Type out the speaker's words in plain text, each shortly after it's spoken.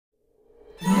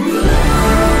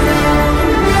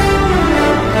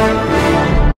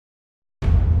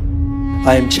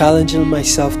I am challenging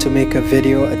myself to make a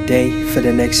video a day for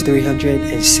the next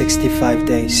 365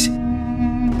 days.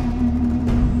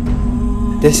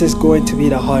 This is going to be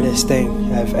the hardest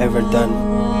thing I've ever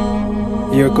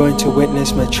done. You're going to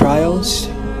witness my trials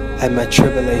and my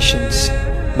tribulations,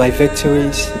 my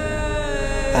victories,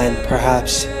 and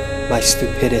perhaps my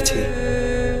stupidity.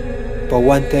 But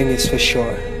one thing is for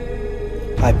sure,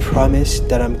 I promise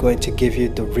that I'm going to give you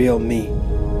the real me,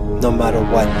 no matter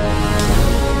what.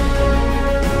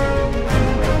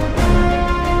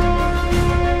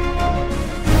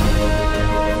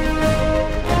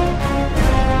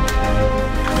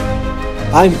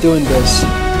 I'm doing this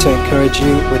to encourage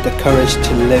you with the courage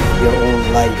to live your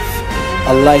own life,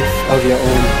 a life of your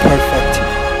own perfect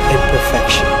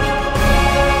imperfection.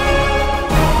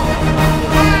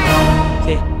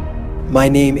 My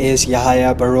name is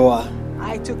Yahaya Baruwa,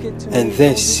 and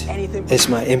this is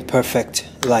my imperfect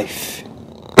life.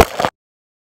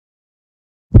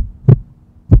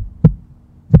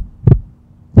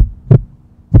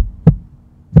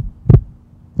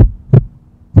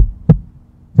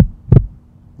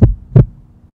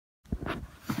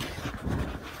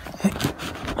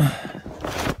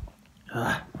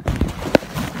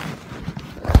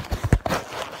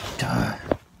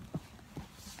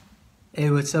 Hey,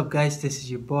 what's up guys? This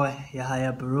is your boy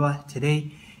Yahaya Baruwa.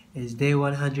 Today is day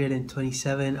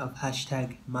 127 of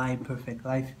hashtag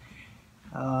myImperfectlife.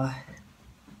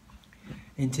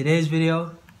 In today's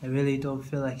video, I really don't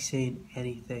feel like saying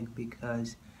anything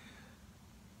because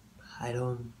I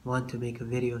don't want to make a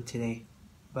video today,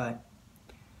 but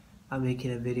I'm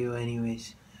making a video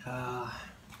anyways.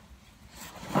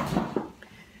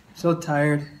 So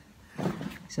tired.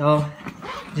 So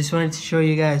just wanted to show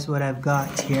you guys what I've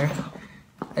got here.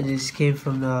 I just came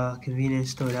from the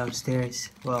convenience store downstairs.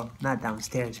 Well, not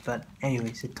downstairs, but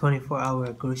anyways, a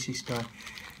 24-hour grocery store.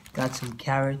 Got some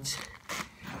carrots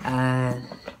and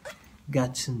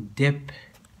got some dip.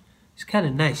 It's kind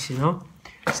of nice, you know?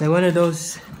 It's like one of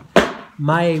those,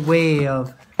 my way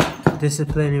of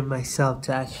disciplining myself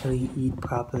to actually eat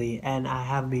properly. And I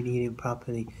have been eating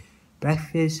properly.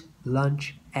 Breakfast,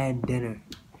 lunch, and dinner.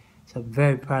 So I'm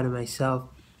very proud of myself.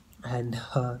 And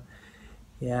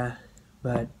yeah.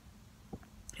 But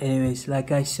anyways,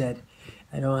 like I said,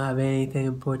 I don't have anything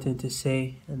important to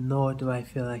say, and nor do I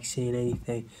feel like saying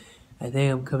anything. I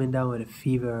think I'm coming down with a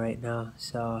fever right now,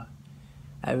 so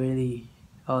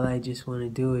all I just want to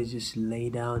do is just lay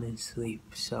down and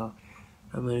sleep. So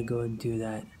I'm going to go and do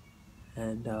that,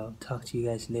 and I'll talk to you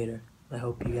guys later. I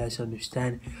hope you guys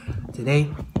understand. Today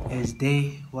is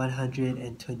day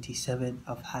 127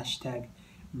 of hashtag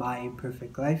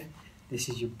myImperfectlife. This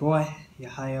is your boy,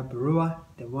 Yahaya Baruwa,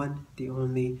 the one, the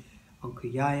only, Uncle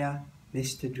Yaya,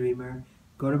 Mr. Dreamer.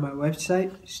 Go to my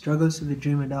website,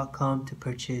 strugglesofadreamer.com, to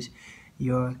purchase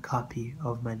your copy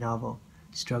of my novel,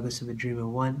 Struggles of a Dreamer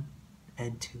 1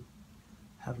 and 2.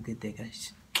 Have a good day,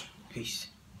 guys. Peace.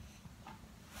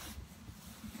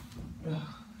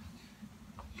 Ugh.